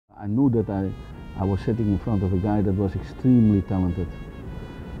I knew that I was sitting in front of a guy that was extremely talented.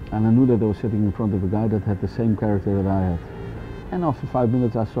 And I knew that I was sitting in front of a guy that had the same character that I had. And after 5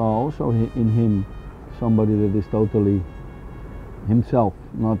 minutes I saw also in him somebody that is totally himself,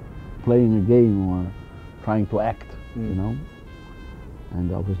 not playing a game or trying to act, you know.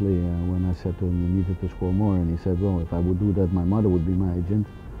 And obviously when I said to him, you needed to score more, and he said, well, if I would do that, my mother would be my agent.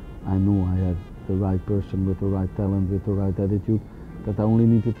 I knew I had the right person with the right talent, with the right attitude, that I only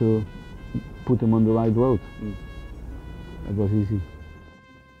needed to put him on the right road. It was easy.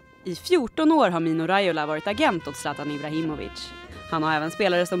 I 14 år har Mino Raiola varit agent åt Zlatan Ibrahimovic. Han har även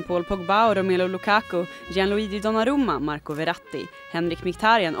spelare som Paul Pogba och Romelu Lukaku, Gianluigi Donnarumma, Marco Verratti, Henrik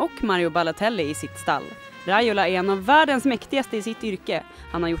Mkhitaryan och Mario Balotelli i sitt stall. Raiola är en av världens mäktigaste i sitt yrke.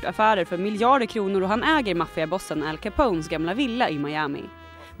 Han har gjort affärer för miljarder kronor och han äger maffiabossen Al Capones gamla villa i Miami.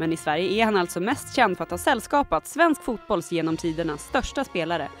 Men i Sverige är han alltså mest känd för att ha sällskapat svensk fotbolls genom tidernas största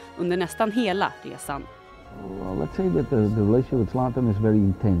spelare under nästan hela resan. Well, let's say that the relationship with Zlatan is very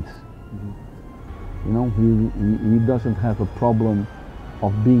intense. You know, he doesn't have a problem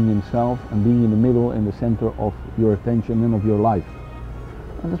of being himself and being in the middle and the center of your attention and of your life.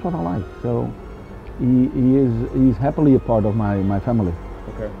 And that's what I like. So he's happily a part of my family.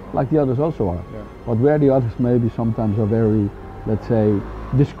 Okay. Like the others also are. Yeah. But where the others maybe sometimes are very, let's say,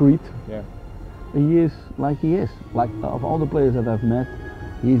 discreet. Yeah. He is like he is. Like of all the players that I've met,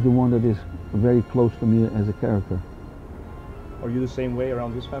 he's the one that is very close to me as a character. Are you the same way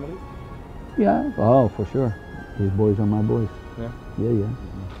around his family? Yeah, oh, for sure. His boys are my boys. Yeah.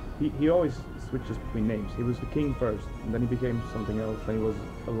 Yeah. He always switches between names. He was the king first, and then he became something else. Then he was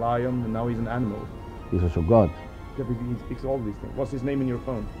a lion, and now he's an animal. He's also God. Yeah, but he speaks all these things. What's his name in your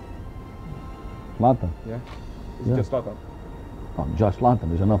phone? Zlatan. Yeah. Is it just Zlatan? Oh, just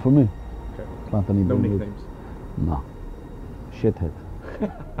Zlatan is enough for me. Okay. Zlatan No Ibrahimovic. nicknames. No. Shithead.